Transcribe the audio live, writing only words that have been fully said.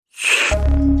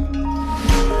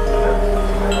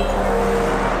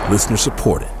Listener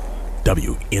supported.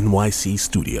 WNYC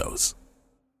Studios.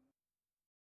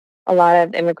 A lot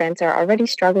of immigrants are already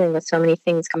struggling with so many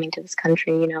things coming to this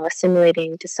country,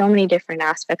 assimilating to so many different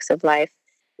aspects of life.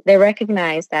 They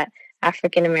recognize that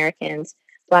African Americans,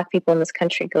 Black people in this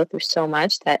country go through so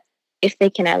much that if they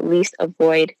can at least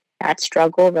avoid that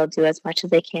struggle, they'll do as much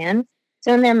as they can.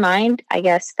 So in their mind, I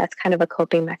guess that's kind of a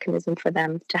coping mechanism for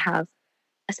them to have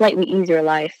a slightly easier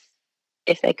life,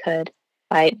 if they could,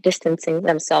 by distancing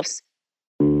themselves.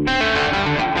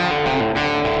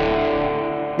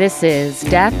 This is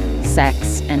Death,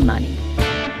 Sex, and Money,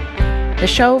 the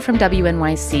show from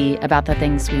WNYC about the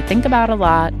things we think about a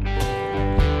lot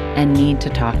and need to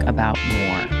talk about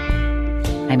more.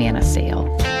 I'm Anna Sale.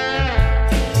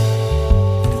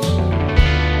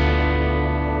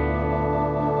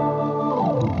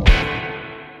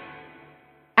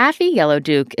 Afi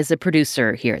Yellowduke is a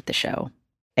producer here at the show.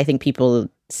 I think people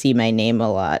see my name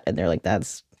a lot and they're like,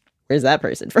 where's that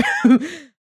person from?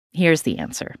 Here's the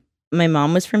answer. My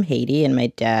mom was from Haiti and my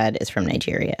dad is from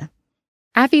Nigeria.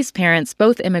 Afi's parents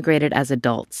both immigrated as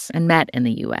adults and met in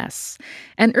the U.S.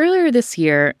 And earlier this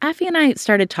year, Afi and I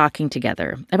started talking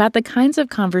together about the kinds of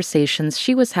conversations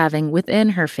she was having within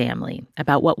her family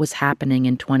about what was happening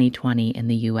in 2020 in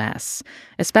the U.S.,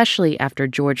 especially after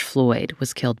George Floyd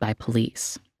was killed by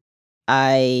police.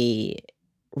 I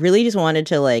really just wanted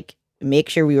to, make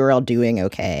sure we were all doing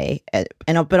okay.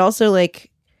 But also,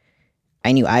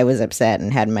 I knew I was upset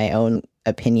and had my own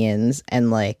opinions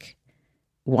and,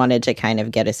 wanted to kind of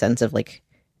get a sense of,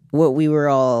 what we were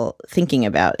all thinking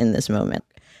about in this moment.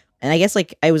 And I guess,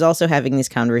 I was also having these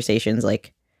conversations,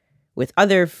 with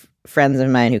other friends of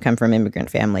mine who come from immigrant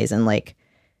families. And,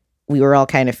 we were all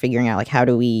kind of figuring out, how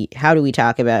do we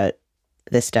talk about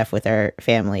this stuff with our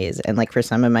families? And, for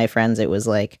some of my friends, it was,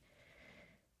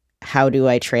 how do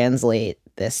I translate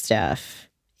this stuff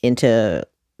into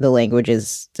the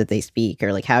languages that they speak?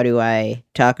 Or, how do I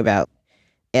talk about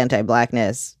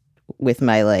anti-Blackness with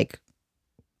my,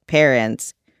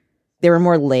 parents? There were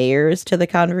more layers to the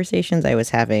conversations I was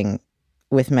having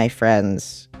with my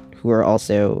friends who are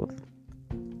also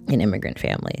in immigrant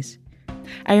families.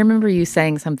 I remember you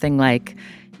saying something like,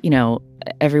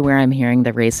 everywhere I'm hearing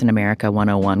the Race in America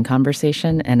 101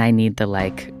 conversation, and I need the,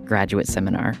 graduate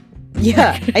seminar.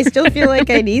 Yeah, I still feel like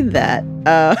I need that.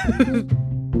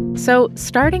 So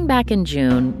starting back in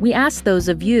June, we asked those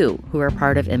of you who are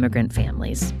part of immigrant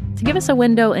families to give us a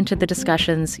window into the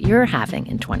discussions you're having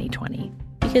in 2020.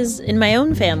 Because in my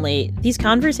own family, these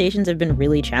conversations have been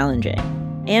really challenging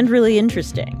and really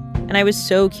interesting. And I was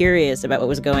so curious about what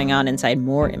was going on inside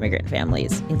more immigrant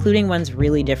families, including ones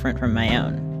really different from my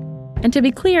own. And to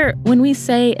be clear, when we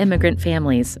say immigrant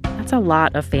families, that's a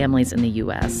lot of families in the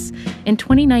U.S. In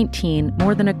 2019,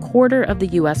 more than a quarter of the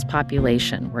U.S.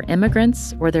 population were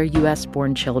immigrants or their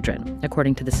U.S.-born children,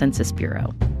 according to the Census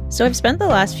Bureau. So I've spent the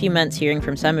last few months hearing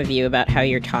from some of you about how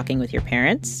you're talking with your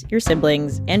parents, your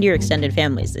siblings, and your extended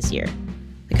families this year.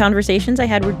 The conversations I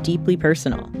had were deeply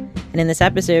personal. And in this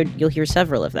episode, you'll hear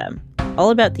several of them,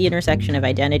 all about the intersection of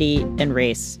identity and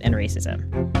race and racism.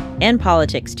 And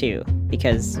politics, too,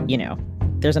 because,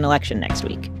 there's an election next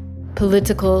week.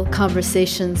 Political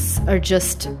conversations are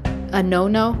just a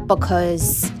no-no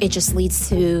because it just leads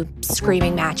to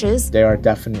screaming matches. They are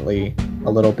definitely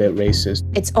a little bit racist.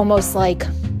 It's almost like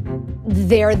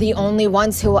they're the only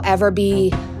ones who will ever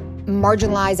be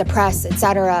marginalized, oppressed,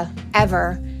 etc.,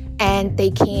 ever, and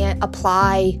they can't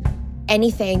apply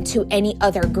anything to any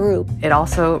other group. It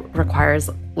also requires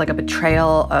a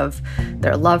betrayal of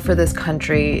their love for this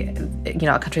country, a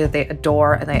country that they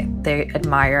adore and they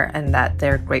admire and that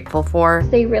they're grateful for.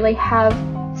 They really have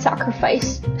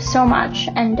sacrificed so much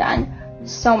and done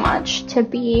so much to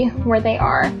be where they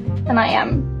are, and I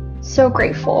am so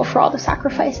grateful for all the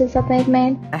sacrifices that they've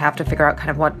made. I have to figure out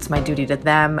kind of what's my duty to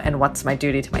them and what's my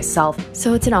duty to myself.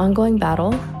 So it's an ongoing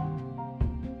battle.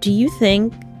 Do you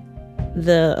think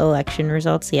the election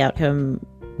results, the outcome,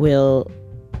 will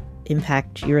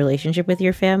impact your relationship with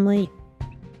your family?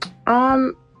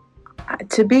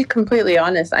 To be completely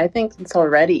honest, I think it's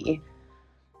already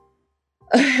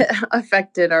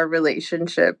affected our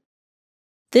relationship.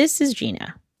 This is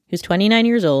Gina, who's 29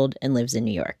 years old and lives in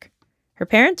New York. Her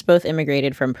parents both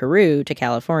immigrated from Peru to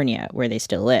California, where they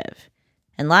still live.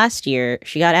 And last year,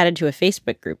 she got added to a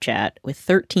Facebook group chat with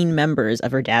 13 members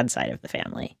of her dad's side of the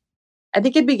family. I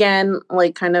think it began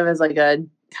kind of as a,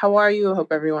 how are you? I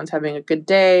hope everyone's having a good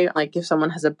day. If someone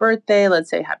has a birthday, let's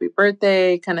say happy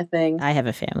birthday kind of thing. I have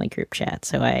a family group chat,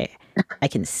 so I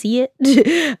can see it.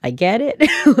 I get it.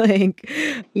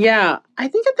 Yeah, I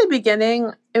think at the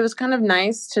beginning, it was kind of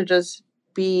nice to just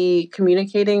be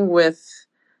communicating with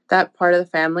that part of the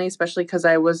family, especially because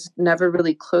I was never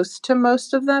really close to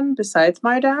most of them besides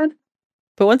my dad.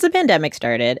 But once the pandemic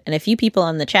started and a few people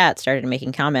on the chat started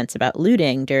making comments about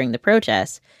looting during the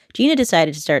protests, Gina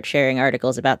decided to start sharing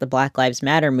articles about the Black Lives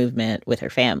Matter movement with her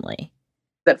family.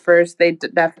 At first, they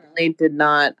definitely did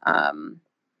not,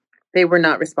 they were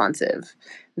not responsive.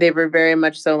 They were very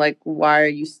much so like, why are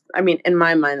you, I mean, in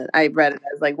my mind, I read it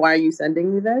as like, why are you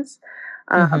sending me this?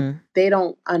 They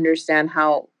don't understand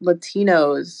how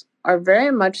Latinos are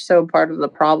very much so part of the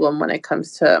problem when it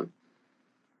comes to,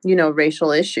 you know,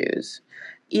 racial issues.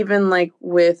 Even like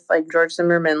with like George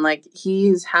Zimmerman, like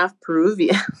he's half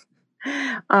Peruvian.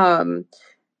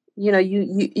 You know,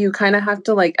 you kind of have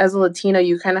to, like, as a Latino,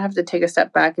 you kind of have to take a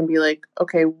step back and be like,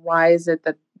 okay, why is it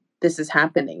that this is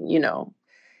happening? You know,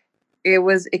 it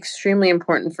was extremely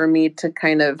important for me to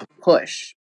kind of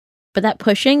push. But that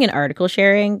pushing and article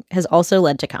sharing has also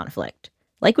led to conflict,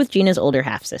 like with Gina's older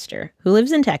half-sister, who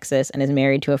lives in Texas and is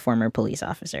married to a former police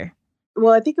officer.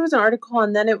 Well, I think it was an article,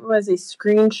 and then it was a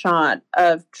screenshot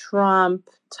of Trump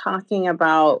talking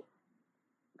about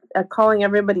calling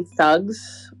everybody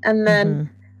thugs. And then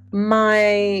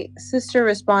my sister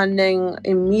responding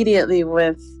immediately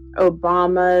with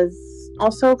Obama's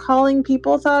also calling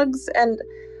people thugs. And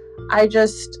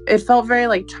it felt very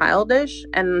like childish.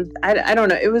 And I don't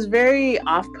know, it was very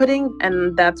off-putting.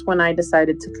 And that's when I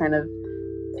decided to kind of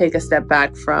take a step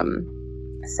back from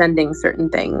sending certain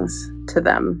things to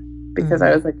them. Because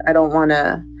I was like, I don't want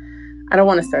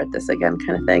to start this again,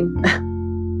 kind of thing.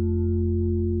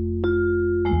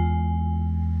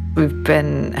 We've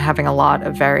been having a lot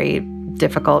of very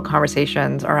difficult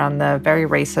conversations around the very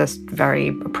racist, very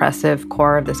oppressive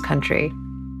core of this country.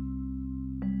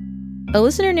 A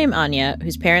listener named Anya,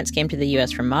 whose parents came to the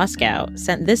U.S. from Moscow,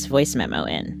 sent this voice memo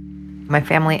in. My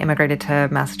family immigrated to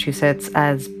Massachusetts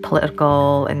as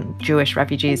political and Jewish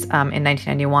refugees in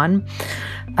 1991.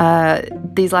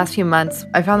 These last few months,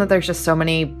 I found that there's just so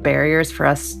many barriers for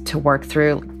us to work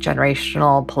through,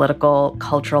 generational, political,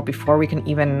 cultural, before we can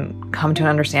even come to an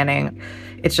understanding.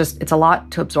 It's a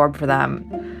lot to absorb for them.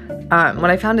 What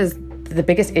I found is the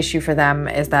biggest issue for them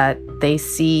is that they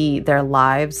see their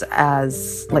lives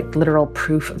as like literal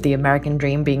proof of the American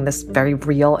dream being this very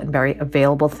real and very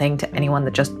available thing to anyone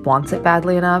that just wants it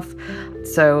badly enough.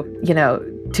 So, you know,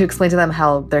 to explain to them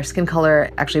how their skin color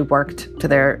actually worked to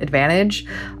their advantage,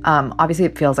 obviously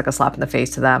it feels like a slap in the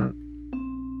face to them.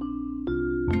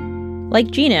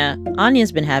 Like Gina,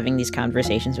 Anya's been having these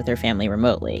conversations with her family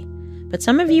remotely. But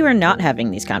some of you are not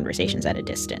having these conversations at a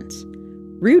distance.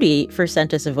 Rudy first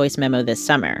sent us a voice memo this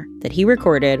summer that he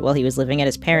recorded while he was living at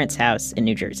his parents' house in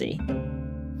New Jersey.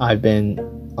 I've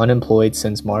been unemployed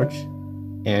since March,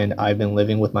 and I've been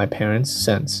living with my parents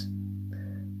since.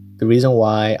 The reason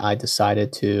why I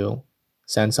decided to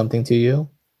send something to you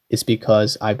is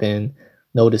because I've been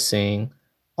noticing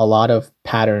a lot of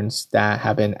patterns that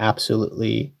have been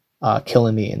absolutely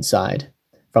killing me inside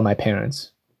from my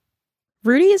parents.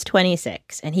 Rudy is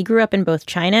 26, and he grew up in both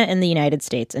China and the United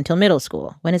States until middle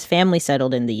school, when his family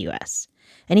settled in the U.S.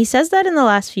 And he says that in the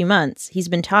last few months, he's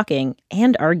been talking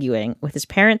and arguing with his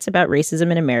parents about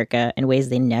racism in America in ways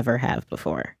they never have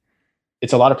before.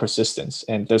 It's a lot of persistence,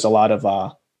 and there's a lot of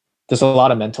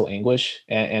mental anguish,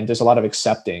 and there's a lot of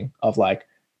accepting of like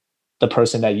the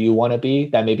person that you want to be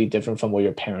that may be different from what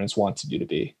your parents want you to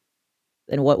be.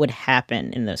 And what would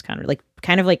happen in those kind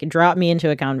of like drop me into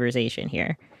a conversation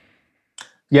here.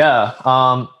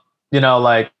 Yeah, you know,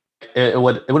 like it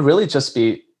would really just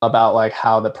be about like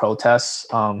how the protests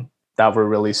that were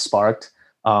really sparked.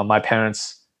 My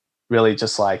parents really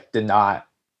just like did not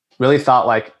really thought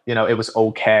like, you know, it was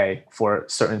okay for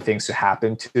certain things to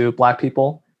happen to Black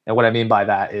people. And what I mean by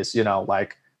that is, you know,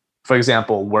 like, for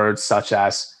example, words such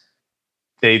as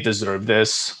they deserve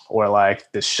this, or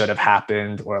like this should have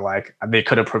happened, or like they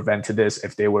could have prevented this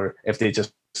if they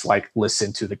just like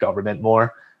listened to the government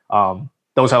more.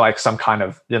 Those are like some kind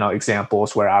of, you know,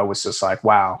 examples where I was just like,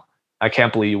 wow, I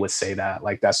can't believe you would say that.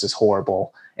 Like, that's just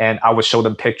horrible. And I would show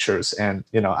them pictures, and,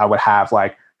 you know, I would have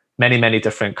like many, many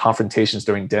different confrontations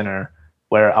during dinner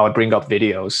where I would bring up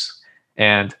videos.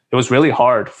 And it was really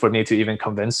hard for me to even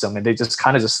convince them. And they just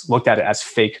kind of just looked at it as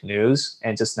fake news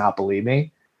and just not believe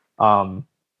me. And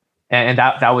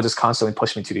that would just constantly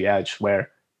push me to the edge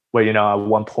where, you know, at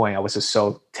one point I was just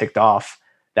so ticked off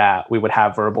that we would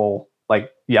have verbal like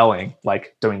yelling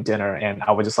like during dinner, and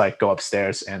I would just like go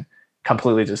upstairs and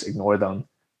completely just ignore them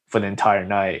for the entire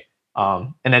night.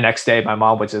 And the next day my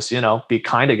mom would just, you know, be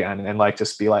kind again and like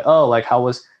just be like, oh, like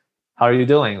how are you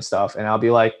doing and stuff. And I'll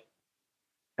be like,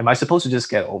 am I supposed to just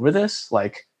get over this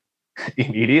like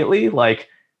immediately? Like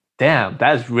damn,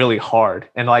 that is really hard.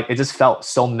 And like, it just felt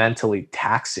so mentally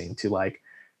taxing to like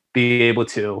be able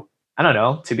to, I don't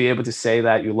know, to be able to say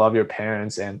that you love your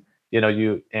parents and,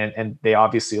 and they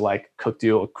obviously like cooked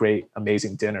you a great,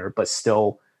 amazing dinner, but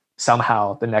still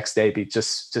somehow the next day be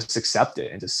just accept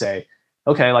it and just say,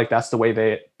 okay, like that's the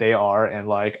way they are. And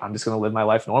like, I'm just going to live my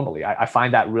life normally. I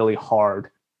find that really hard.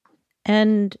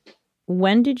 And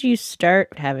when did you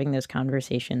start having those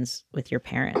conversations with your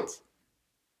parents?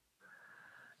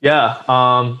 Yeah.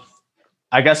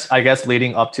 I guess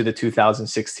leading up to the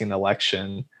 2016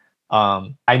 election,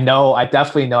 I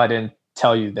definitely know I didn't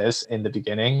tell you this in the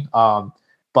beginning.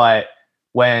 But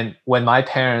when my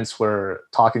parents were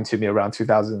talking to me around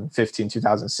 2015,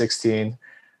 2016,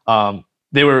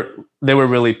 they were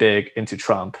really big into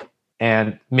Trump,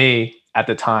 and me at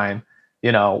the time,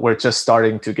 we're just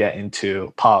starting to get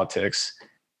into politics.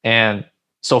 And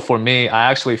so for me,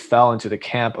 I actually fell into the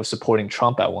camp of supporting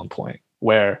Trump at one point,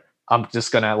 where I'm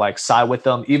just going to like side with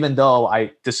them, even though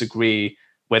I disagree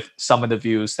with some of the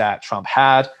views that Trump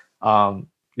had.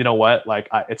 You know what? Like,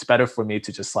 it's better for me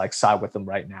to just like side with them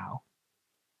right now.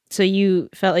 So you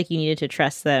felt like you needed to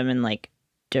trust them and like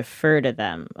defer to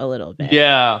them a little bit.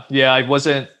 Yeah. I was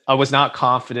not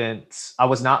confident. I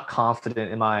was not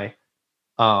confident in my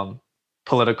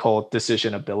political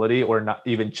decision ability, or not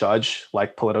even judge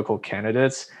like political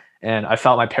candidates. And I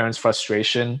felt my parents'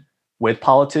 frustration with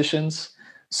politicians.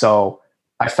 So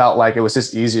I felt like it was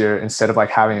just easier, instead of like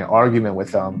having an argument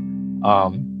with them,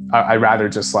 I'd rather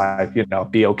just like,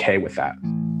 be okay with that.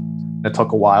 It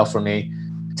took a while for me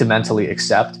to mentally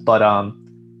accept, but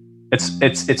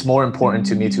it's more important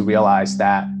to me to realize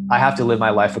that I have to live my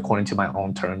life according to my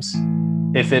own terms.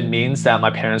 If it means that my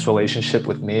parents' relationship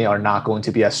with me are not going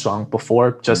to be as strong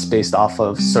before, just based off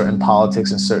of certain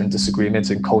politics and certain disagreements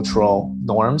and cultural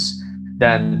norms,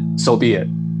 then so be it.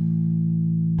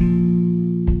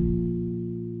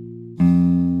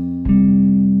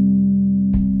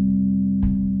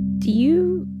 Do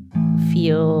you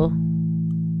feel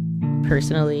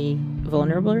personally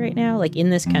vulnerable right now, like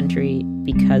in this country,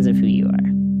 because of who you are?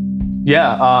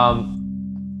 Yeah.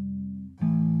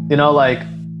 Like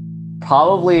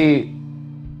probably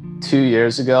 2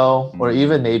 years ago, or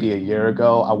even maybe a year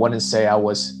ago, I wouldn't say I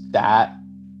was that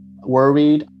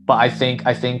worried, but I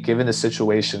think given the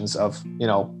situations of,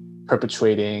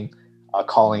 perpetrating,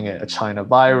 calling it a China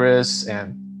virus,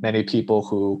 and many people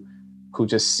who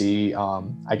just see,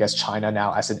 I guess, China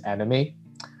now as an enemy,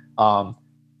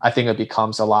 I think it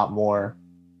becomes a lot more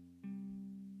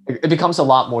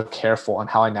careful on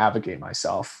how I navigate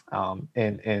myself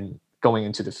in going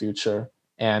into the future.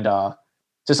 And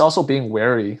just also being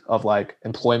wary of like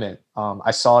employment.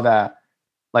 I saw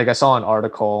an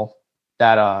article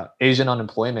that Asian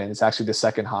unemployment is actually the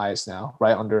second highest now,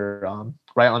 right under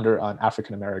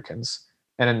African Americans.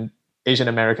 And then Asian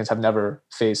Americans have never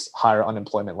faced higher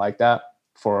unemployment like that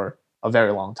for a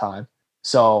very long time.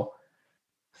 So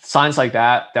signs like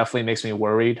that definitely makes me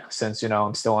worried, since,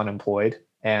 I'm still unemployed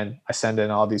and I send in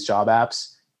all these job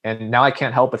apps. And now I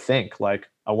can't help but think, like,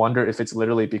 I wonder if it's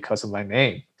literally because of my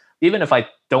name. Even if I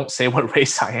don't say what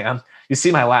race I am, you see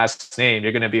my last name,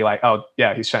 you're going to be like, oh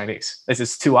yeah, he's Chinese. This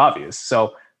is too obvious.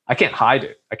 So I can't hide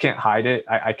it. I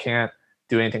can't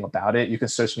do anything about it. You can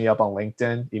search me up on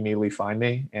LinkedIn, immediately find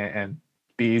me, and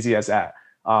be easy as that.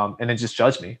 And then just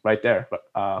judge me right there,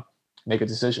 make a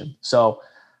decision. So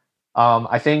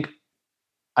I think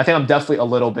I'm definitely a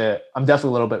little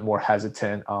bit more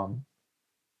hesitant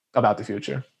about the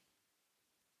future.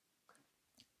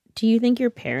 Do you think your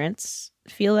parents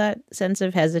feel that sense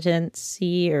of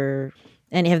hesitancy,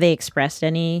 and have they expressed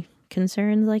any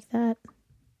concerns like that?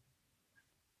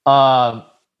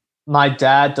 My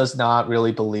dad does not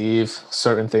really believe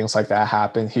certain things like that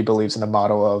happen. He believes in the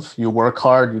motto of you work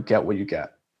hard, you get what you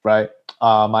get, right?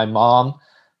 My mom,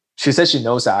 she says she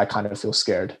knows that I kind of feel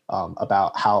scared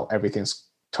about how everything's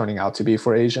turning out to be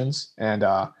for Asians. And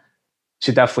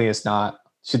she definitely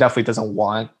doesn't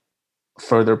want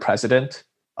further precedent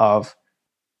of,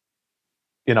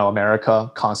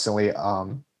 America constantly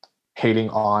hating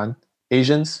on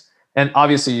Asians. And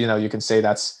obviously, you can say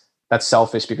that's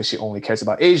selfish because she only cares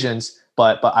about Asians.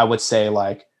 But I would say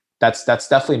like that's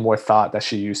definitely more thought that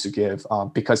she used to give,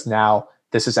 because now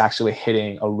this is actually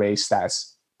hitting a race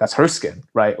that's her skin,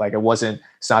 right? Like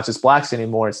it's not just Blacks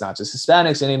anymore. It's not just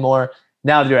Hispanics anymore.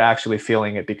 Now you're actually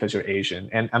feeling it because you're Asian.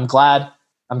 And I'm glad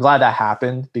that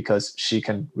happened, because she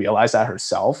can realize that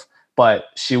herself. But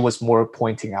she was more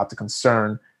pointing out the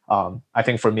concern, I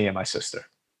think, for me and my sister.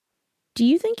 Do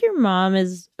you think your mom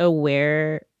is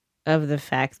aware of the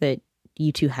fact that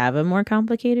you two have a more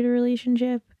complicated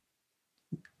relationship?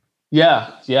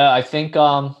 Yeah. I think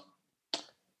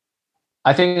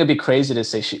I think it'd be crazy to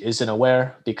say she isn't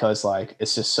aware because like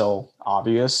it's just so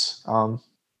obvious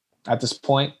at this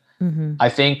point. Mm-hmm. I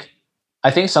think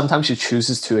sometimes she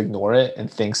chooses to ignore it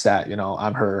and thinks that, you know,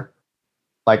 I'm her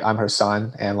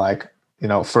son and like, you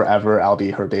know, forever I'll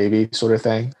be her baby sort of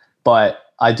thing. But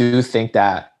I do think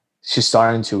that she's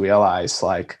starting to realize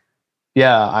like,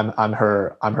 yeah, I'm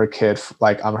her kid,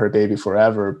 like I'm her baby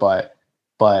forever, but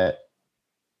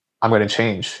I'm going to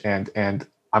change and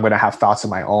I'm going to have thoughts of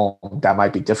my own that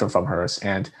might be different from hers.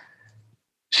 And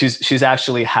she's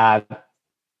actually had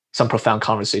some profound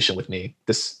conversation with me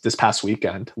this past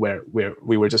weekend where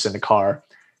we were just in the car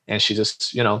and she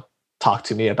just, you know, talked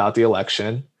to me about the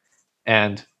election.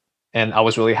 And I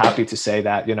was really happy to say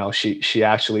that, you know, she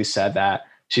actually said that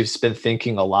she's been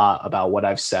thinking a lot about what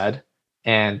I've said.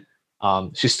 And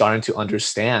she's starting to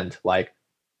understand, like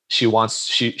she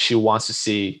wants to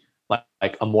see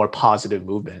like a more positive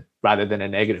movement rather than a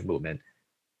negative movement.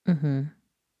 Mm-hmm.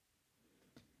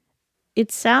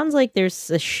 It sounds like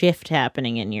there's a shift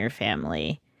happening in your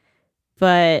family,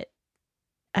 but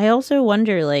I also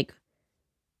wonder, like,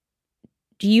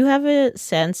 do you have a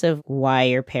sense of why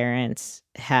your parents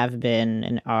have been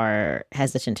and are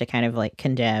hesitant to kind of like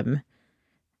condemn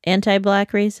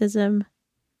anti-Black racism?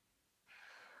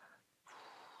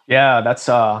 Yeah, that's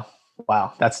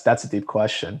wow, that's a deep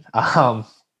question. I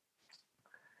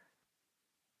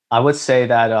would say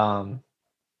that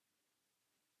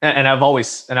and I've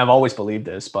always believed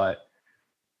this, but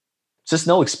just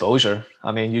no exposure.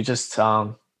 I mean, you just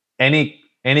any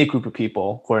group of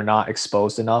people who are not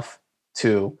exposed enough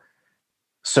to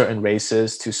certain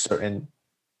races, to certain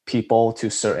people, to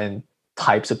certain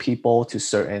types of people, to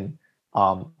certain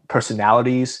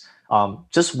personalities,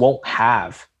 just won't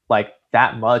have like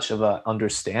that much of a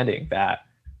understanding that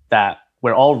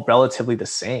we're all relatively the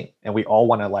same and we all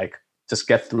want to like just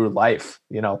get through life,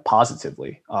 you know,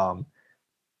 positively.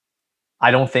 I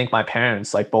don't think my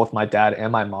parents, like both my dad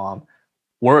and my mom,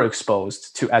 were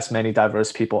exposed to as many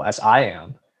diverse people as I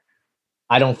am.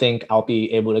 I don't think I'll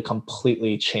be able to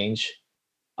completely change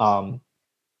my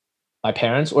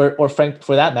parents or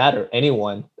for that matter,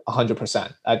 anyone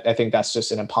 100%. I think that's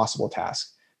just an impossible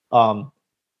task.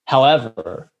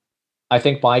 However, I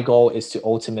think my goal is to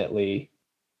ultimately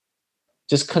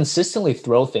just consistently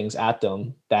throw things at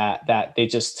them that they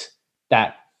just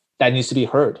that needs to be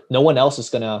heard. No one else is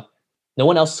gonna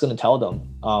tell them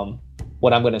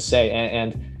what I'm gonna say,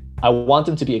 and I want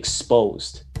them to be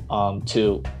exposed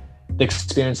to the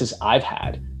experiences I've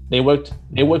had. They worked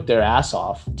their ass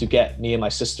off to get me and my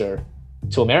sister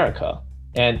to America,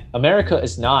 and America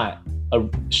is not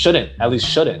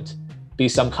shouldn't be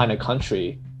some kind of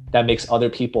country that makes other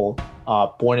people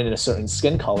born in a certain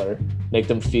skin color make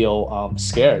them feel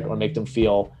scared or make them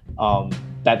feel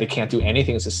that they can't do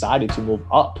anything in society to move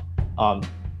up.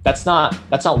 That's not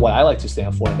what I like to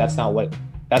stand for, and that's not why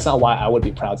I would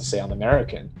be proud to say I'm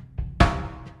American.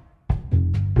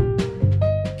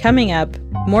 Coming up,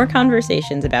 more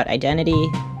conversations about identity,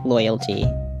 loyalty,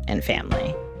 and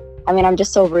family. I mean, I'm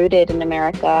just so rooted in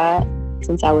America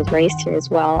since I was raised here as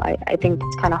well. I think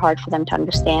it's kind of hard for them to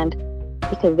understand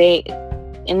because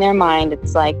in their mind,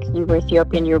 it's like you were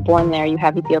Ethiopian, you were born there, you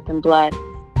have Ethiopian blood.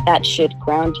 That should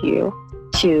ground you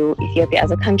to Ethiopia as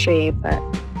a country, but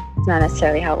it's not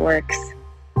necessarily how it works.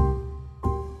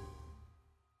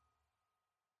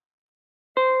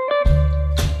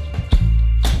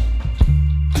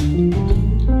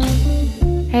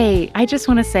 Hey, I just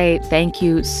want to say thank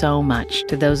you so much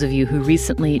to those of you who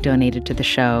recently donated to the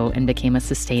show and became a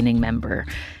sustaining member.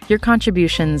 Your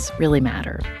contributions really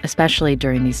matter, especially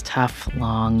during these tough,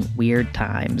 long, weird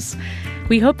times.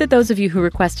 We hope that those of you who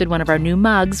requested one of our new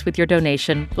mugs with your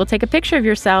donation will take a picture of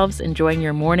yourselves enjoying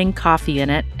your morning coffee in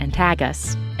it and tag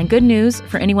us. And good news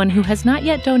for anyone who has not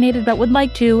yet donated but would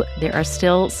like to, there are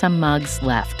still some mugs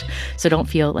left. So don't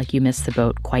feel like you missed the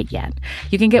boat quite yet.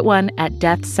 You can get one at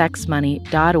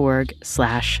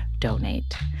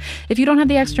deathsexmoney.org/donate. If you don't have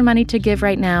the extra money to give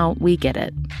right now, we get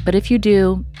it. But if you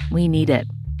do, we need it.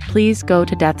 Please go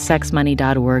to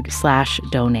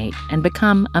deathsexmoney.org/donate and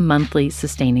become a monthly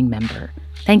sustaining member.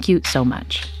 Thank you so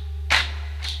much.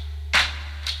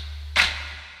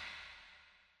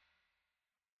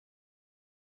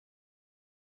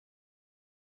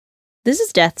 This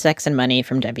is Death, Sex, and Money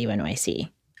from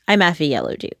WNYC. I'm Afi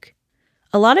Yellowduke.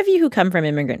 A lot of you who come from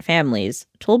immigrant families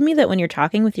told me that when you're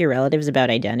talking with your relatives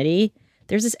about identity,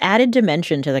 there's this added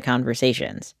dimension to the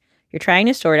conversations. You're trying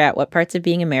to sort out what parts of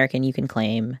being American you can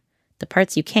claim, the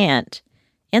parts you can't,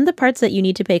 and the parts that you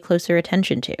need to pay closer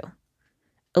attention to.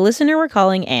 A listener we're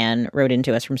calling Anne wrote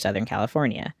into us from Southern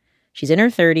California. She's in her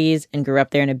 30s and grew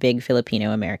up there in a big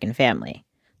Filipino-American family.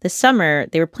 This summer,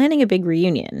 they were planning a big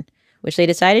reunion, which they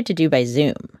decided to do by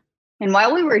Zoom. And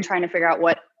while we were trying to figure out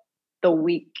what the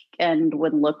weekend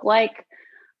would look like,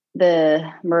 the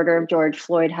murder of George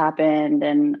Floyd happened,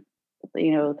 and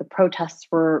the protests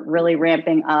were really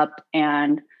ramping up,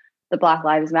 and the Black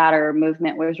Lives Matter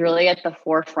movement was really at the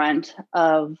forefront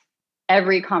of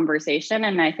every conversation.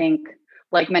 And I think,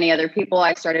 like many other people,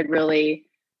 I started really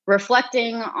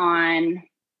reflecting on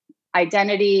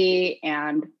identity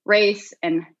and race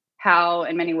and how,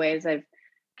 in many ways, I've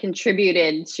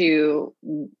contributed to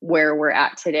where we're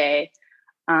at today.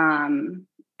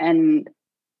 And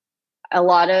a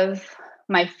lot of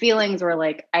my feelings were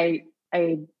like,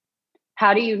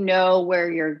 how do you know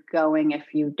where you're going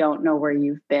if you don't know where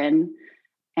you've been?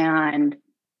 And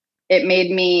it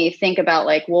made me think about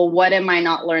like, well, what am I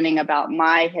not learning about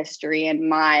my history and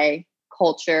my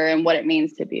culture and what it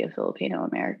means to be a Filipino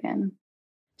American?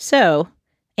 So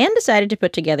Anne decided to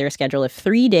put together a schedule of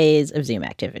 3 days of Zoom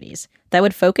activities that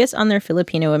would focus on their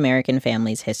Filipino American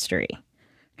family's history.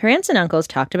 Her aunts and uncles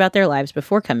talked about their lives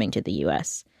before coming to the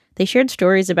U.S. They shared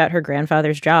stories about her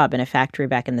grandfather's job in a factory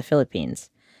back in the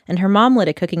Philippines, and her mom led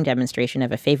a cooking demonstration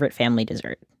of a favorite family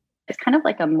dessert. It's kind of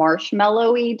like a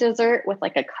marshmallowy dessert with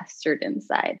like a custard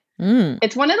inside.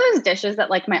 It's one of those dishes that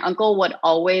like my uncle would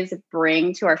always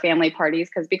bring to our family parties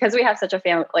because we have such a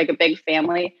family, like a big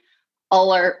family.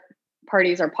 All our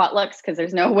parties are potlucks because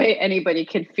there's no way anybody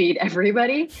could feed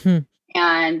everybody.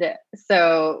 And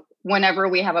so whenever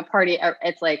we have a party,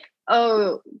 it's like,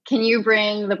 oh, can you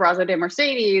bring the Brazo de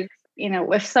Mercedes?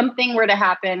 If something were to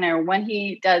happen or when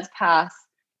he does pass,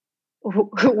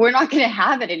 we're not going to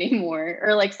have it anymore.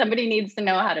 Or like somebody needs to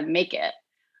know how to make it.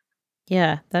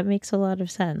 Yeah, that makes a lot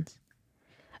of sense.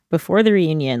 Before the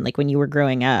reunion, like when you were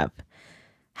growing up,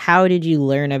 how did you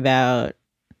learn about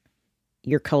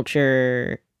your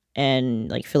culture and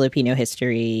like Filipino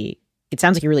history? It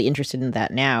sounds like you're really interested in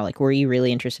that now. Like, were you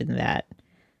really interested in that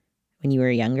when you were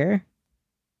younger?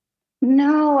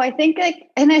 No, I think that's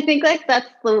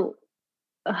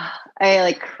I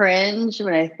like cringe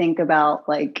when I think about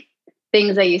like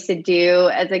things I used to do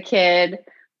as a kid,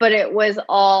 but it was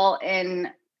all in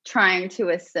trying to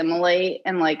assimilate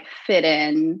and like fit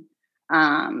in,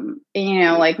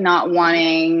 like not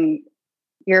wanting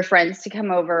your friends to come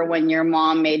over when your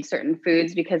mom made certain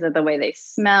foods because of the way they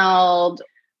smelled.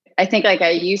 I think like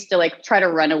I used to like try to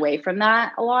run away from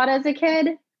that a lot as a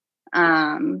kid,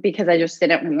 because I just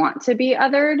didn't want to be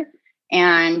othered.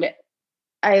 And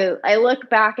I look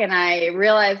back and I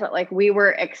realize that like we were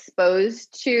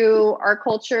exposed to our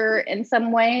culture in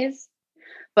some ways,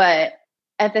 but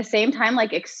at the same time,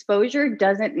 like exposure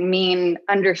doesn't mean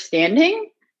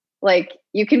understanding. Like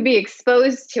you can be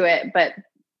exposed to it, but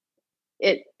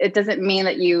it doesn't mean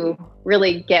that you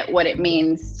really get what it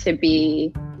means to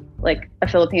be like a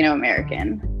Filipino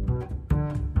American.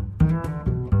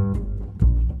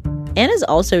 Anna's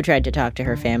also tried to talk to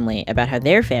her family about how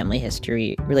their family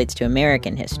history relates to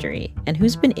American history and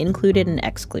who's been included and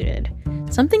excluded,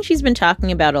 something she's been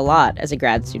talking about a lot as a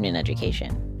grad student in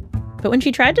education. But when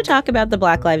she tried to talk about the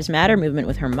Black Lives Matter movement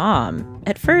with her mom,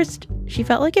 at first, she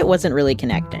felt like it wasn't really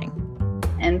connecting.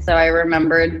 And so I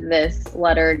remembered this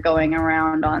letter going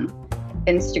around on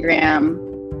Instagram,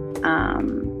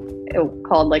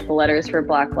 called like the Letters for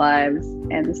Black Lives.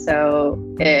 And so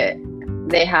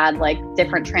they had like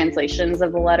different translations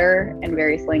of the letter in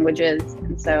various languages.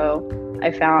 And so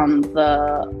I found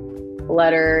the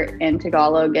letter in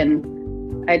Tagalog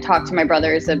and I talked to my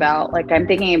brothers about like, I'm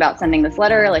thinking about sending this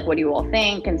letter. Like, what do you all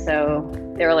think? And so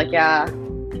they were like, yeah,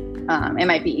 it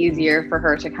might be easier for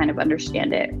her to kind of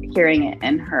understand it, hearing it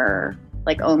in her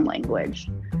like own language.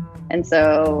 And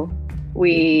so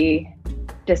we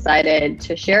decided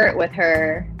to share it with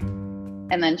her.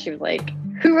 And then she was like,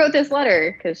 who wrote this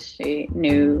letter? Because she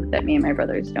knew that me and my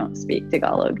brothers don't speak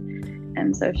Tagalog.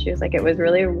 And so she was like, it was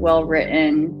really well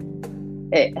written.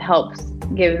 It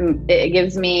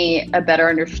gives me a better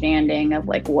understanding of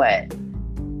like what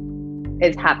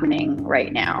is happening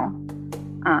right now.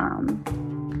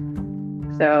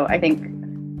 So I think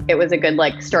it was a good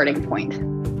like starting point.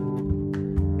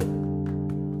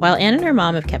 While Anne and her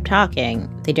mom have kept talking,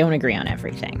 they don't agree on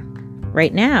everything.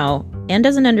 Right now, Anne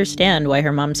doesn't understand why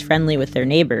her mom's friendly with their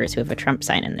neighbors who have a Trump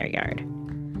sign in their yard.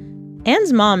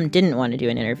 Anne's mom didn't want to do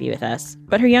an interview with us,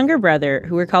 but her younger brother,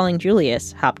 who we're calling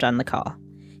Julius, hopped on the call.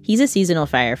 He's a seasonal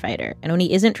firefighter, and when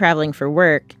he isn't traveling for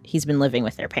work, he's been living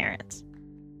with their parents.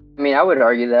 I mean, I would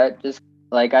argue that. Just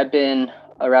like I've been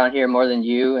around here more than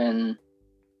you, and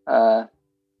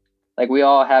like we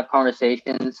all have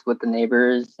conversations with the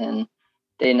neighbors, and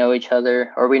they know each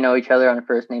other, or we know each other on a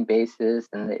first name basis,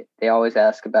 and they always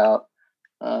ask about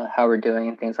how we're doing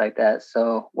and things like that.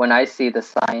 So when I see the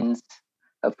signs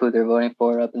of who they're voting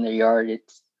for up in their yard,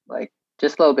 it's like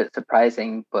just a little bit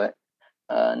surprising, but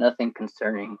nothing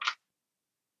concerning.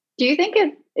 Do you think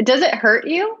does it hurt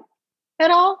you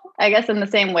at all? I guess in the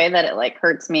same way that it like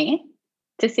hurts me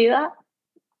to see that.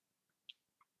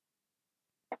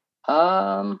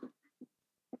 I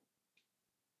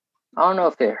don't know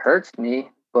if it hurts me,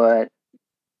 but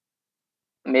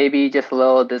maybe just a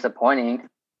little disappointing.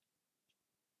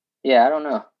 Yeah, I don't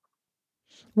know.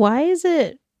 Why is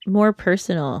it more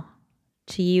personal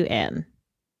to you, Anne?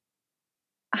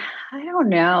 I don't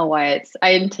know why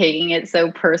I'm taking it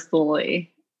so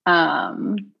personally.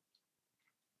 And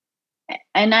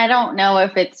I don't know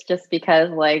if it's just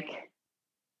because like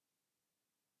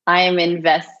I am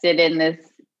invested in this,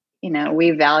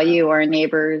 we value our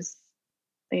neighbors,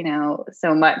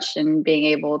 so much, and being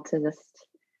able to just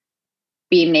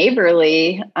be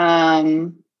neighborly.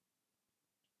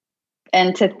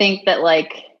 And to think that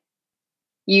like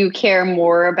you care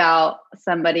more about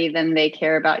somebody than they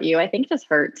care about you, I think just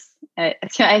hurts.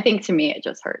 I think to me, it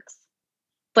just hurts.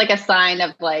 It's like a sign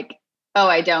of like, oh,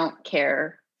 I don't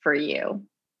care for you.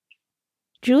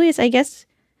 Julius, I guess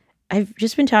I've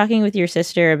just been talking with your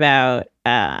sister about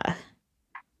kind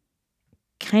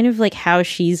of like how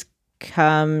she's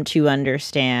come to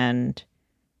understand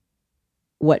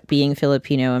what being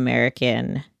Filipino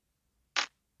American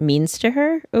means to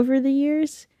her over the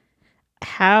years.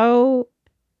 How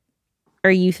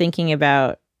are you thinking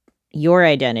about your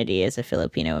identity as a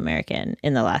Filipino American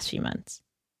in the last few months?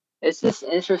 It's just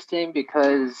interesting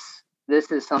because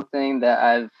this is something that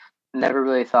I've never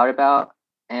really thought about,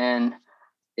 and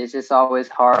it's just always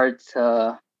hard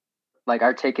to like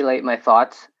articulate my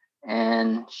thoughts,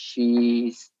 and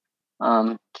she's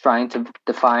trying to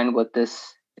define what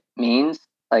this means.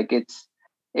 Like it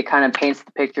kind of paints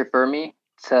the picture for me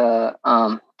to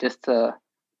just to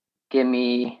give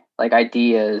me like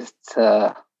ideas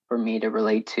for me to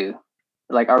relate to.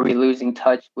 Like, are we losing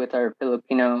touch with our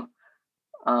Filipino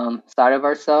side of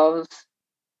ourselves,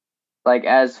 like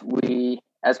as we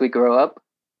grow up?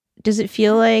 Does it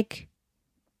feel like,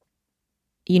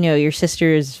 your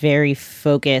sister is very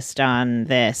focused on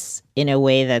this in a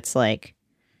way that's like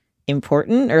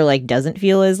important, or like doesn't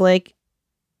feel as like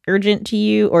urgent to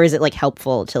you? Or is it like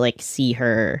helpful to like see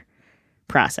her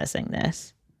processing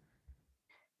this?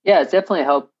 Yeah, it's definitely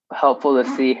helpful to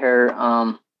see her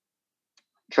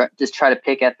try to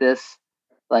pick at this,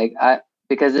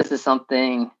 because this is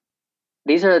something.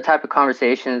 These are the type of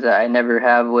conversations that I never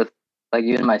have with like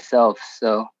even myself.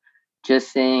 So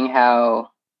just seeing how,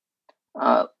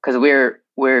 because we're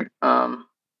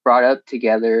brought up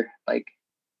together, like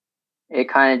it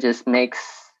kind of just makes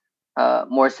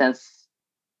more sense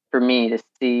for me to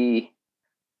see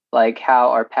like how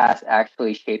our past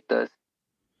actually shaped us.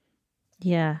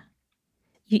 Yeah.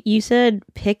 You said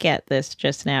pick at this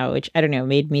just now, which I don't know,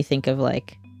 made me think of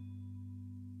like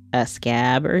a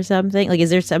scab or something. Like, is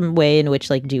there some way in which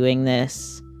like doing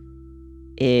this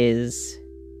is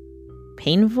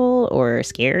painful or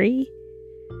scary?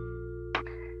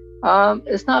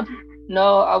 It's not.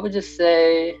 No, I would just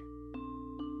say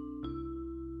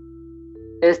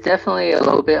it's definitely a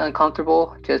little bit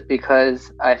uncomfortable, just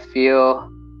because I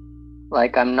feel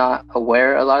like I'm not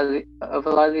aware of a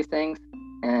lot of these things,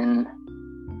 and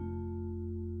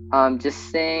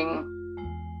just saying,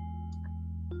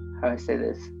 how do I say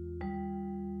this?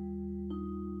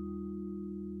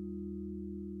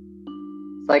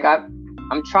 It's like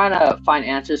I'm trying to find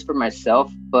answers for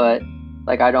myself, but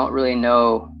like I don't really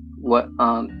know what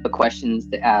the questions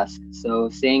to ask. So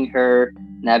seeing her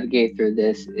navigate through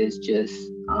this is just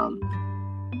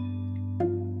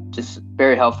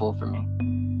very helpful for me.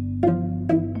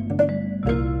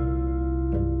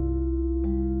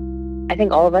 I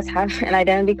think all of us have an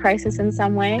identity crisis in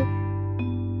some way.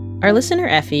 Our listener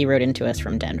Effie wrote into us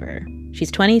from Denver. She's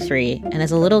 23, and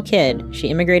as a little kid, she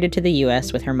immigrated to the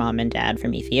U.S. with her mom and dad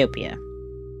from Ethiopia.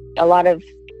 A lot of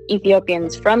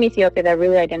Ethiopians from Ethiopia that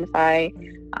really identify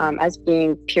as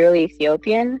being purely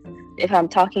Ethiopian. If I'm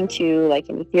talking to like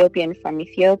an Ethiopian from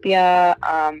Ethiopia,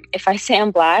 if I say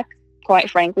I'm Black, quite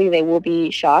frankly, they will be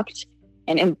shocked,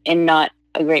 and in not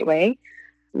a great way.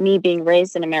 Me being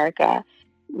raised in America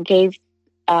gave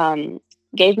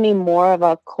me more of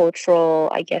a cultural,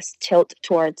 I guess, tilt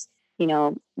towards,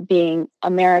 being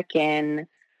American,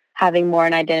 having more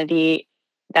an identity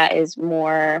that is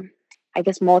more, I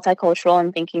guess, multicultural,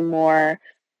 and thinking more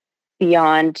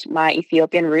beyond my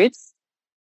Ethiopian roots.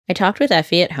 I talked with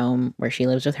Effie at home, where she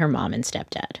lives with her mom and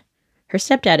stepdad. Her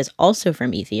stepdad is also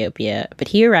from Ethiopia, but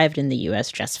he arrived in the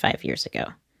U.S. just 5 years ago.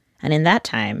 And in that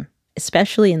time,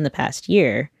 especially in the past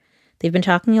year, They've been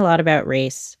talking a lot about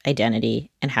race,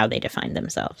 identity, and how they define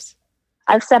themselves.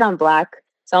 I've said I'm Black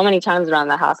so many times around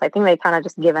the house. I think they kind of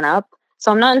just given up.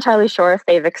 So I'm not entirely sure if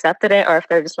they've accepted it or if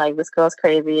they're just like, this girl's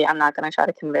crazy. I'm not going to try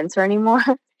to convince her anymore.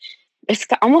 It's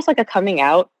almost like a coming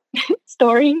out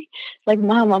story. Like,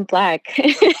 Mom, I'm Black.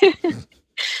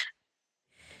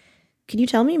 Can you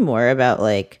tell me more about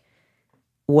like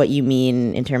what you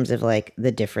mean in terms of like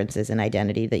the differences in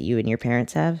identity that you and your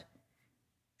parents have?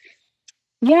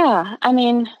 Yeah, I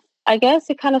mean, I guess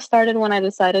it kind of started when I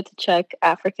decided to check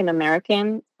African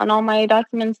American on all my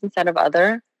documents instead of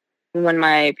other, when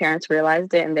my parents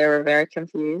realized it and they were very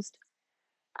confused.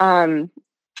 The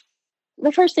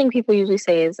first thing people usually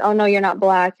say is, oh, no, you're not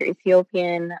Black, you're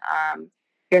Ethiopian.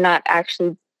 You're not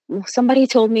actually, somebody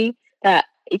told me that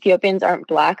Ethiopians aren't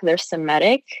Black, they're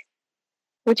Semitic,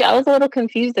 which I was a little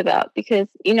confused about because,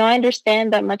 you know, I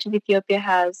understand that much of Ethiopia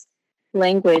has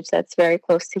language that's very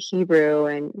close to Hebrew,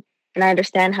 and I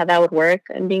understand how that would work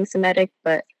in being Semitic,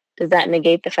 but does that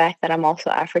negate the fact that I'm also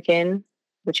African,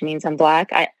 which means I'm Black?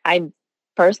 I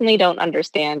personally don't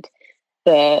understand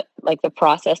the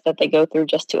process that they go through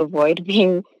just to avoid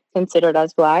being considered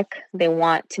as Black. They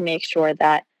want to make sure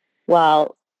that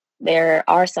while there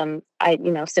are some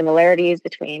similarities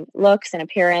between looks and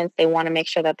appearance, they want to make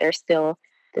sure that there's still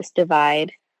this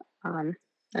divide,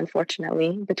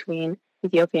 unfortunately, between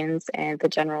Ethiopians and the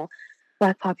general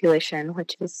Black population,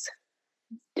 which is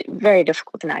very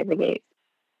difficult to navigate.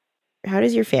 How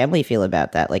does your family feel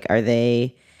about that? Like, are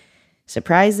they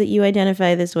surprised that you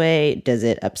identify this way? Does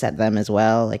it upset them as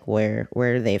well? Like, where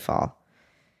do they fall?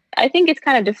 I think it's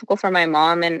kind of difficult for my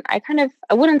mom, and I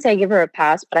wouldn't say I give her a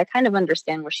pass, but I kind of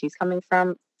understand where she's coming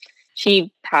from.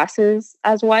 She passes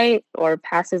as white or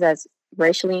passes as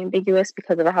racially ambiguous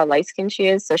because of how light-skinned she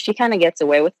is, so she kind of gets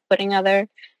away with putting other.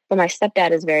 But my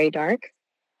stepdad is very dark,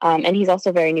 and he's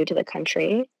also very new to the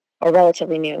country, or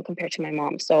relatively new compared to my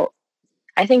mom. So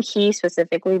I think he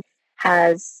specifically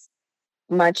has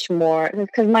much more,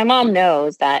 because my mom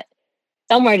knows that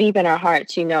somewhere deep in her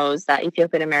heart, she knows that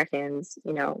Ethiopian Americans,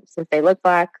 you know, since they look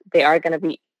Black, they are going to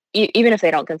be, even if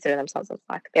they don't consider themselves as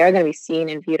Black, they are going to be seen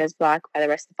and viewed as Black by the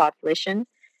rest of the population.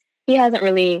 That hasn't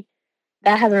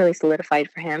really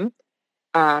solidified for him.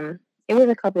 It was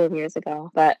a couple of years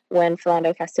ago, but when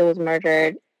Philando Castile was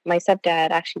murdered, my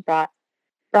stepdad actually brought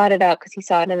it up because he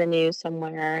saw it in the news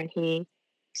somewhere, and he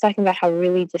was talking about how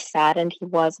really just saddened he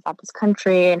was about this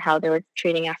country and how they were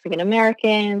treating African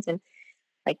Americans, and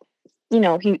like, you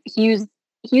know, he used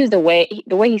the way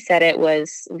he said it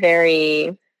was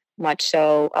very much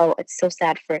so, oh, it's so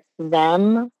sad for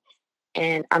them,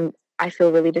 and I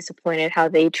feel really disappointed how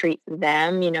they treat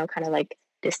them, you know, kind of like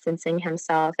distancing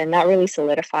himself. And that really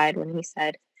solidified when he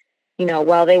said, you know,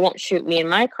 well, they won't shoot me in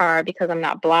my car because I'm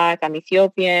not Black, I'm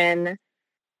Ethiopian.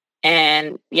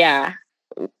 And yeah,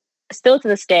 still to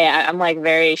this day, I'm like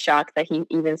very shocked that he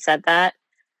even said that,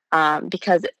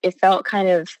 because it felt kind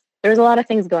of, there was a lot of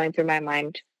things going through my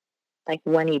mind, like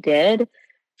when he did.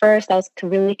 First, I was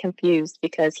really confused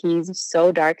because he's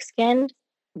so dark skinned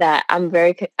that I'm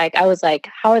very, like, I was like,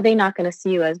 how are they not going to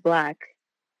see you as Black?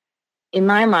 In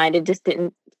my mind, it just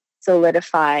didn't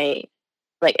solidify,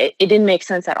 like it didn't make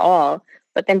sense at all.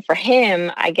 But then for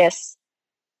him, I guess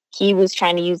he was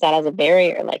trying to use that as a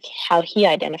barrier, like how he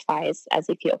identifies as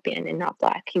Ethiopian and not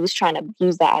Black. He was trying to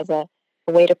use that as a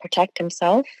way to protect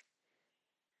himself.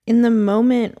 In the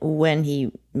moment when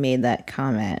he made that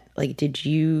comment, like, did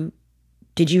you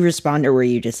respond, or were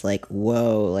you just like,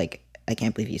 whoa, like, I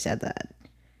can't believe you said that?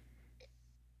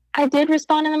 I did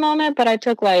respond in the moment, but I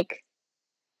took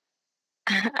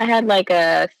I had like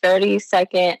a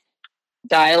 30-second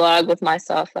dialogue with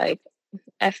myself, like,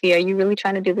 Effie, are you really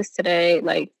trying to do this today?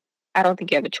 Like, I don't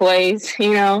think you have a choice,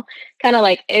 you know, kind of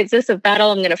like, is this a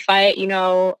battle I'm going to fight, you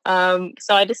know?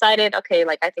 So I decided, okay,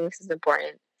 like, I think this is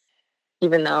important,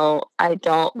 even though I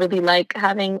don't really like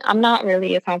I'm not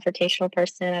really a confrontational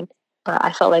person, but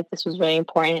I felt like this was very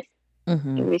important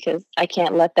because I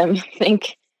can't let them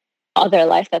think all their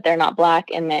life that they're not Black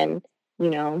and then, you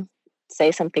know, say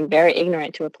something very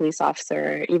ignorant to a police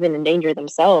officer, even endanger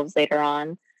themselves later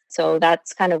on. So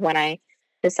that's kind of when I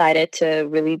decided to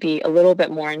really be a little bit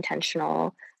more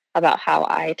intentional about how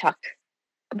I talk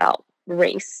about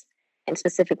race, and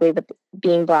specifically the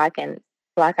being Black and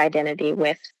Black identity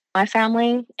with my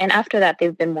family. And after that,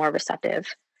 they've been more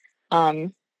receptive.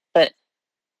 But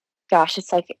gosh,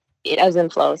 it's like it ebbs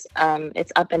and flows.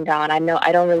 It's up and down.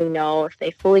 I don't really know if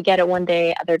they fully get it one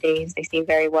day. Other days they seem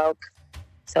very woke.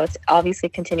 So it's obviously a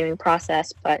continuing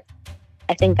process, but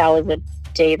I think that was the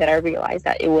day that I realized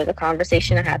that it was a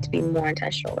conversation I had to be more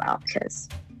intentional about, because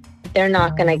they're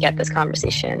not going to get this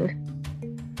conversation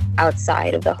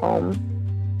outside of the home.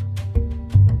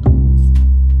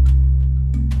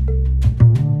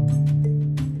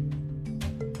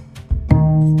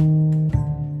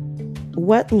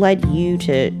 What led you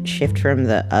to shift from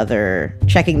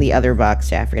checking the other box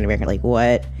to African American? Like,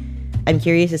 what? I'm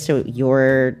curious as to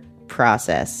your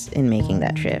process in making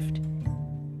that shift.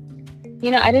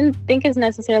 I didn't think it's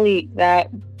necessarily that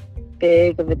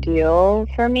big of a deal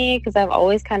for me because I've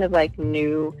always kind of like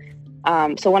knew.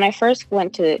 So when I first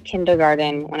went to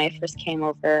kindergarten, when I first came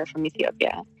over from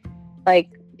Ethiopia, like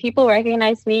people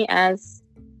recognized me as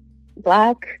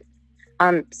Black.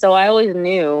 So I always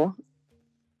knew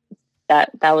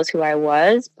that was who I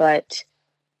was, but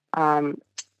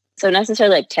so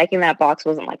necessarily like checking that box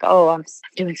wasn't like, oh, I'm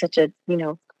doing such a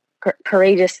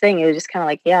courageous thing. It was just kind of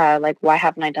like, yeah, like why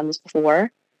haven't I done this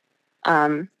before?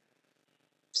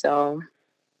 So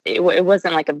it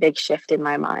wasn't like a big shift in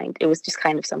my mind. It was just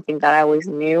kind of something that I always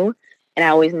knew, and I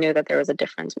always knew that there was a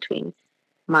difference between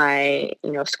my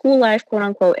school life, quote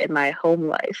unquote, and my home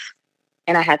life,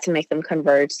 and I had to make them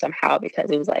converge somehow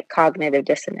because it was like cognitive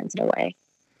dissonance in a way.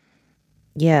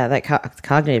 Yeah, that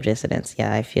cognitive dissonance.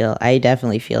 Yeah, I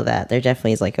definitely feel that. There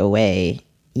definitely is like a way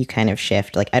you kind of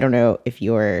shift. Like, I don't know if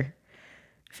your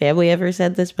family ever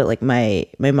said this, but like my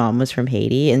mom was from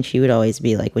Haiti, and she would always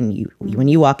be like, when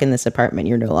you walk in this apartment,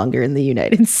 you're no longer in the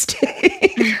United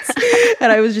States.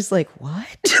 And I was just like, what?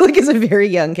 Like as a very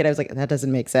young kid, I was like, that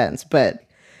doesn't make sense. But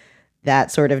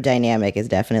that sort of dynamic is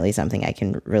definitely something I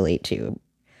can relate to.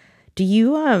 Do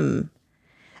you, I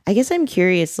guess I'm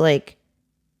curious, like,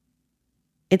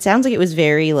 it sounds like it was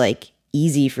very like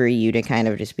easy for you to kind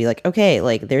of just be like, okay,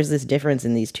 like there's this difference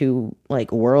in these two like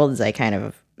worlds I kind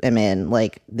of am in.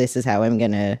 Like, this is how I'm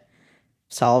going to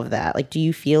solve that. Like, do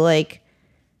you feel like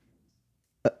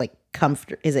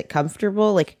is it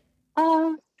comfortable? Like,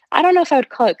 I don't know if I would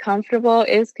call it comfortable.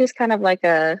 It's just kind of like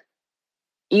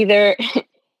either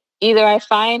I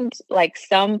find like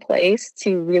some place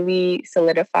to really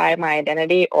solidify my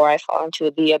identity, or I fall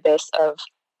into the abyss of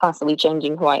constantly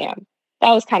changing who I am.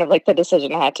 That was kind of like the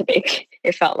decision I had to make.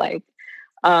 It felt like,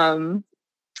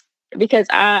 because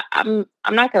I'm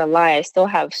not gonna lie, I still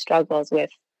have struggles with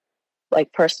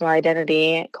like personal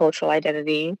identity, cultural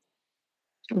identity,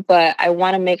 but I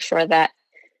want to make sure that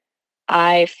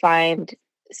I find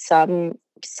some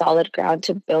solid ground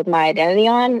to build my identity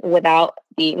on without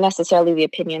necessarily the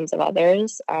opinions of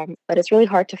others. But it's really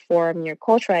hard to form your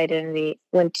cultural identity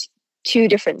when two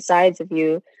different sides of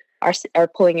you are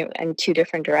pulling you in two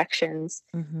different directions.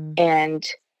 Mm-hmm. And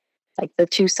like the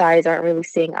two sides aren't really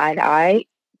seeing eye to eye.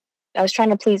 I was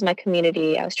trying to please my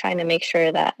community. I was trying to make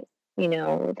sure that,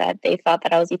 that they thought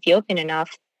that I was Ethiopian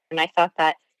enough. And I thought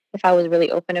that if I was really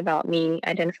open about me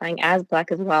identifying as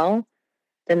Black as well,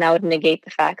 then that would negate the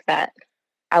fact that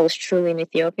I was truly an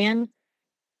Ethiopian.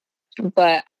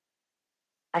 But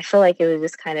I feel like it was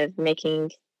just kind of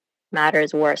making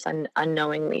matters worse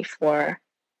unknowingly for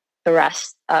the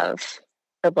rest of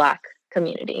the Black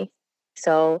community.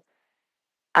 So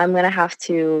I'm going to have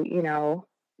to,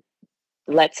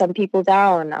 let some people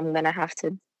down. I'm going to have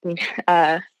to,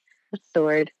 what's the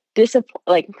word?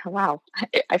 Wow,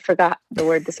 I forgot the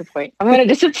word disappoint. I'm going to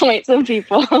disappoint some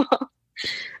people.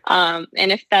 And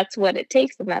if that's what it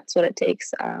takes, then that's what it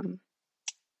takes.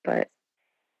 But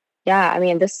yeah, I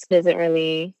mean, this isn't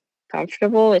really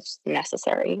comfortable. It's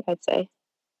necessary, I'd say.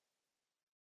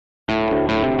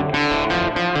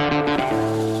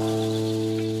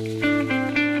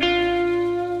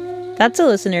 That's a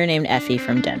listener named Effie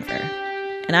from Denver.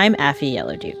 And I'm Affie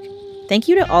Yellowduke. Thank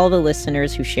you to all the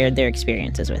listeners who shared their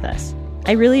experiences with us.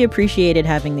 I really appreciated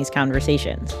having these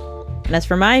conversations. And as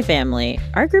for my family,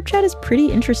 our group chat is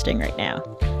pretty interesting right now.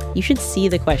 You should see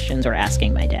the questions we're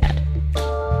asking my dad.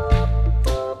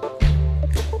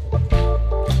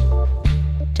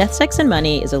 Death, Sex, and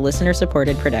Money is a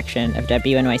listener-supported production of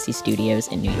WNYC Studios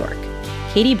in New York.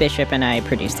 Katie Bishop and I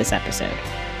produced this episode.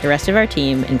 The rest of our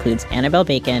team includes Annabelle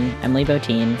Bacon, Emily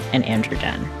Botine, and Andrew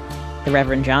Dunn. The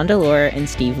Reverend John Delore and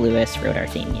Steve Lewis wrote our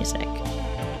theme music.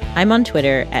 I'm on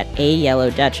Twitter at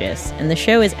 @AYellowDuchess, and the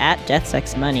show is at Death,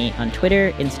 Sex, Money on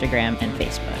Twitter, Instagram, and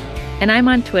Facebook. And I'm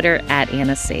on Twitter at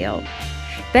Anna Sale.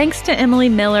 Thanks to Emily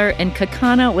Miller in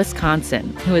Kaukauna,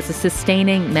 Wisconsin, who is a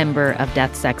sustaining member of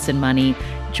Death, Sex, and Money.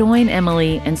 Join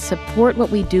Emily and support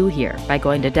what we do here by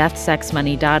going to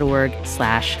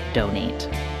deathsexmoney.org/donate.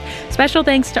 Special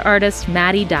thanks to artist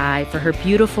Maddie Dye for her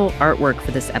beautiful artwork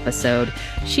for this episode.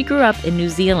 She grew up in New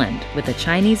Zealand with a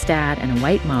Chinese dad and a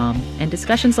white mom, and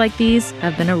discussions like these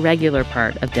have been a regular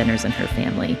part of dinners in her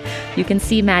family. You can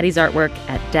see Maddie's artwork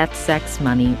at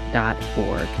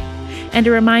deathsexmoney.org. And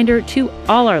a reminder to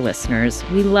all our listeners,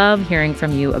 we love hearing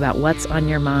from you about what's on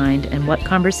your mind and what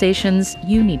conversations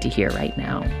you need to hear right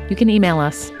now. You can email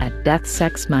us at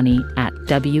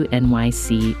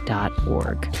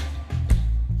deathsexmoney@wnyc.org.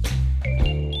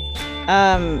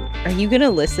 Are you going to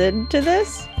listen to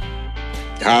this?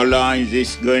 How long is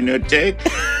this going to take?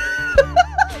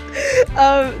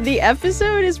 The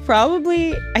episode is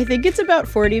probably, I think it's about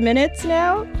 40 minutes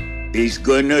now. It's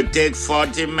going to take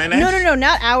 40 minutes? No,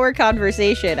 not our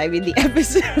conversation. I mean the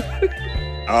episode.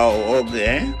 Oh,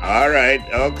 okay. All right,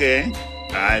 okay.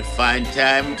 I find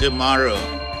time tomorrow.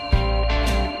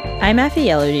 I'm Effie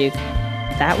Yellowduke.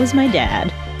 That was my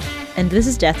dad. And this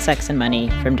is Death, Sex, and Money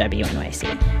from WNYC.